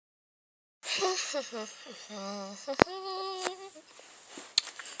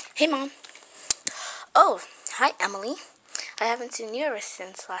Hey, Mom. Oh, hi, Emily. I haven't seen you ever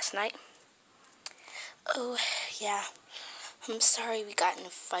since last night. Oh, yeah. I'm sorry we got in a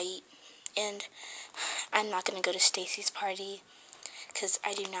fight, and I'm not going to go to Stacy's party because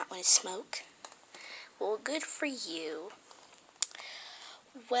I do not want to smoke. Well, good for you.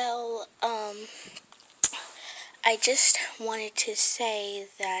 Well, I just wanted to say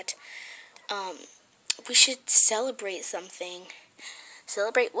that, we should celebrate something.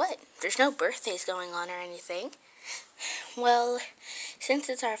 Celebrate what? There's no birthdays going on or anything. Well, since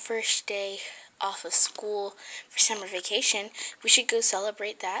it's our first day off of school for summer vacation, we should go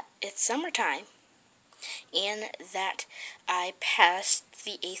celebrate that. It's summertime. And that I passed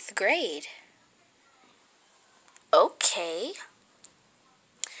the 8th grade. Okay.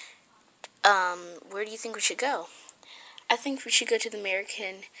 Where do you think we should go? I think we should go to the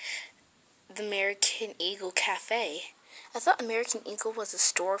American Eagle Cafe. I thought American Eagle was a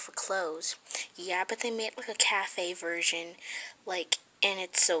store for clothes. Yeah, but they made like a cafe version, and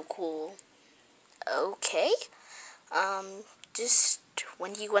it's so cool. Okay. Just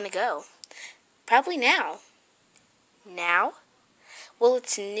when do you want to go? Probably now. Now? Well,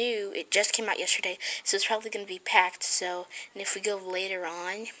 it's new. It just came out yesterday, so it's probably going to be packed. And if we go later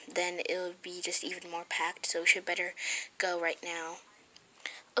on, then it'll be just even more packed. So we should better go right now.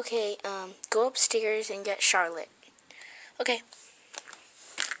 Okay, go upstairs and get Charlotte. Okay.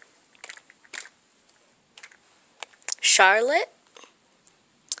 Charlotte?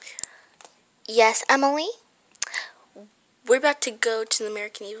 Yes, Emily? We're about to go to the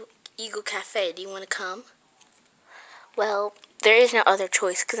American Eagle Cafe. Do you want to come? Well, there is no other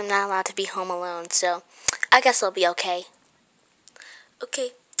choice because I'm not allowed to be home alone, so I guess I'll be okay. Okay,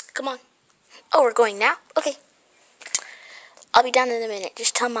 come on. Oh, we're going now? Okay. I'll be down in a minute.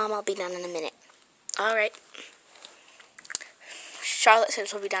 Just tell Mom I'll be down in a minute. Alright. Charlotte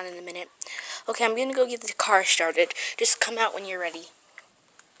says we'll be down in a minute. Okay, I'm going to go get the car started. Just come out when you're ready.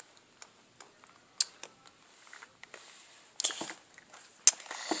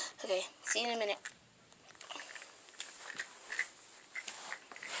 Okay, see you in a minute.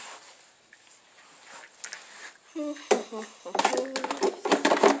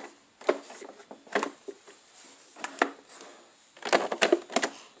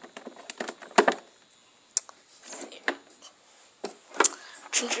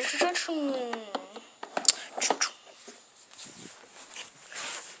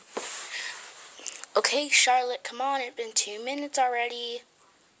 Okay, Charlotte, come on. It's been 2 minutes already.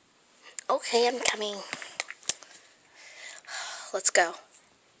 Okay, I'm coming. Let's go.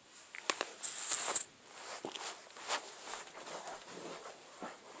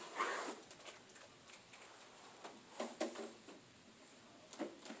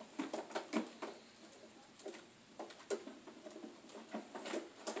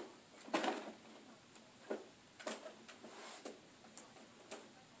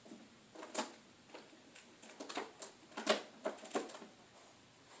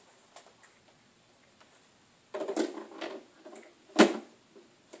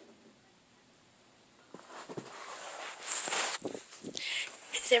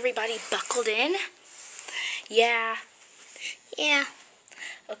 Is everybody buckled in? Yeah. Yeah.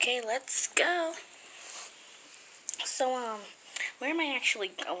 Okay, let's go. So, where am I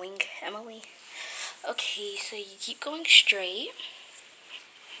actually going, Emily? Okay, so you keep going straight.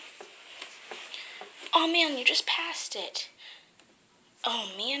 Oh, man, you just passed it. Oh,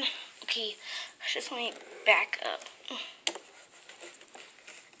 man. Okay, just let me back up.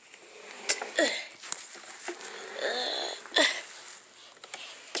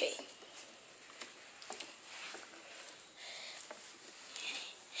 Okay.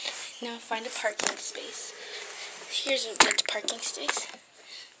 Now find a parking space. Here's a good parking space.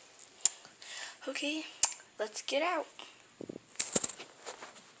 Okay, let's get out.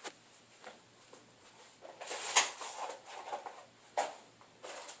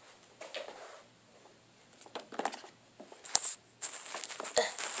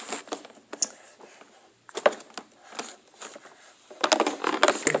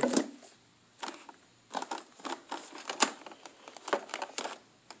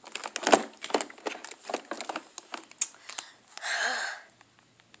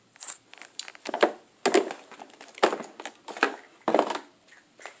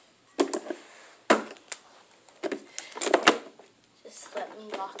 Let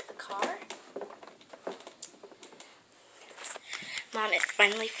me lock the car. Mom, it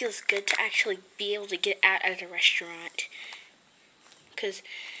finally feels good to actually be able to get out of the restaurant. Because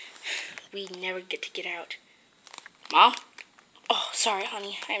we never get to get out. Mom? Oh. Sorry,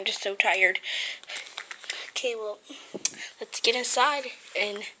 honey. I am just so tired. Okay, well, let's get inside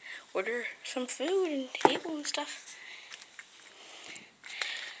and order some food and table and stuff.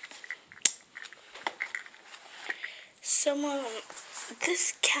 So,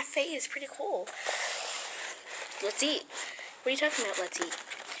 this cafe is pretty cool. Let's eat. What are you talking about, let's eat?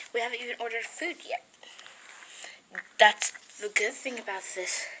 We haven't even ordered food yet. That's the good thing about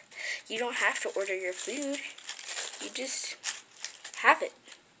this. You don't have to order your food. You just have it.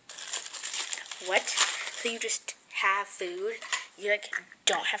 What? So you just have food? You,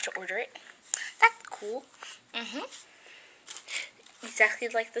 don't have to order it? That's cool. Exactly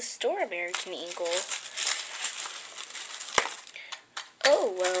like the store, American Eagle.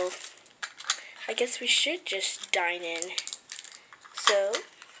 Oh, well, I guess we should just dine in. So,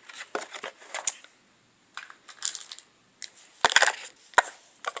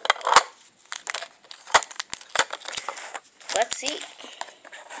 let's eat.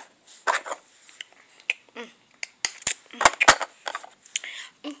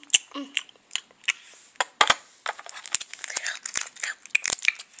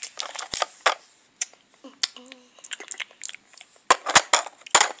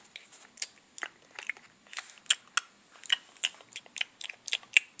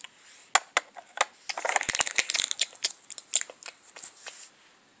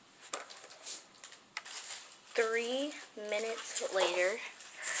 Three minutes later.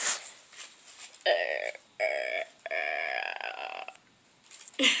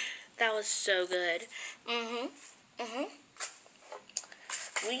 That was so good.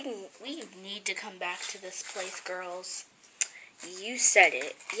 We need to come back to this place, girls. You said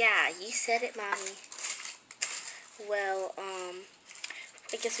it. Yeah, you said it, Mommy. Well,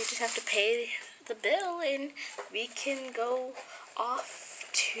 I guess we just have to pay the bill and we can go off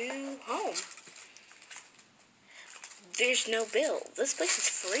to home. There's no bill. This place is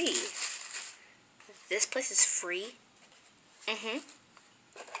free. This place is free?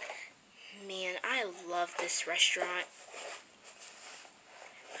 Man, I love this restaurant.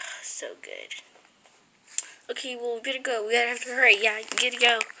 So good. Okay, well, we gotta go. We gotta have to hurry. Yeah, you gotta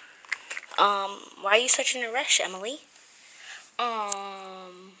go. Why are you such in a rush, Emily?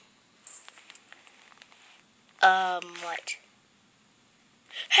 What?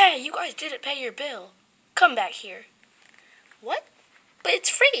 Hey, you guys didn't pay your bill. Come back here. What? But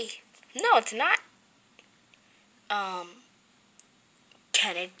it's free. No, it's not.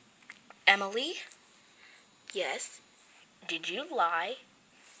 Can it, Emily? Yes. Did you lie?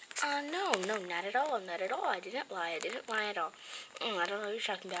 No, not at all. Not at all. I didn't lie. I didn't lie at all. I don't know what you're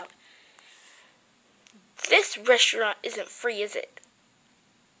talking about. This restaurant isn't free, is it?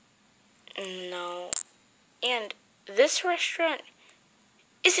 No. And this restaurant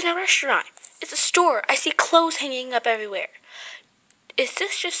isn't a restaurant. It's a store. I see clothes hanging up everywhere. Is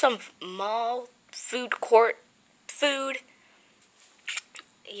this just some mall food court food?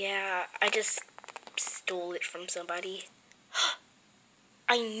 Yeah, I just stole it from somebody.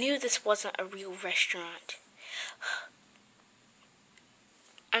 I knew this wasn't a real restaurant.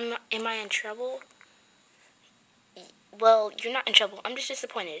 Am I in trouble? Well, you're not in trouble. I'm just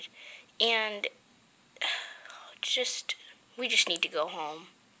disappointed. And we just need to go home.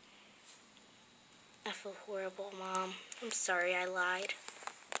 I feel horrible, Mom. I'm sorry I lied.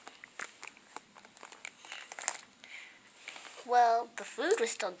 Well, the food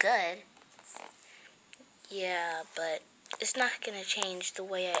was still good. Yeah, but it's not gonna change the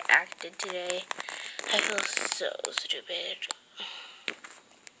way I acted today. I feel so stupid.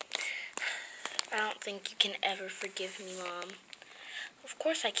 I don't think you can ever forgive me, Mom. Of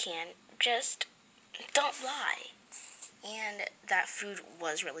course I can. Just don't lie. And that food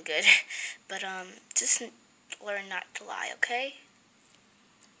was really good. But, just learn not to lie, okay?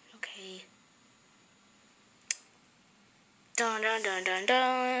 Okay. Dun dun dun dun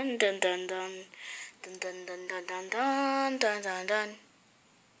dun dun dun dun dun dun dun dun dun dun dun dun.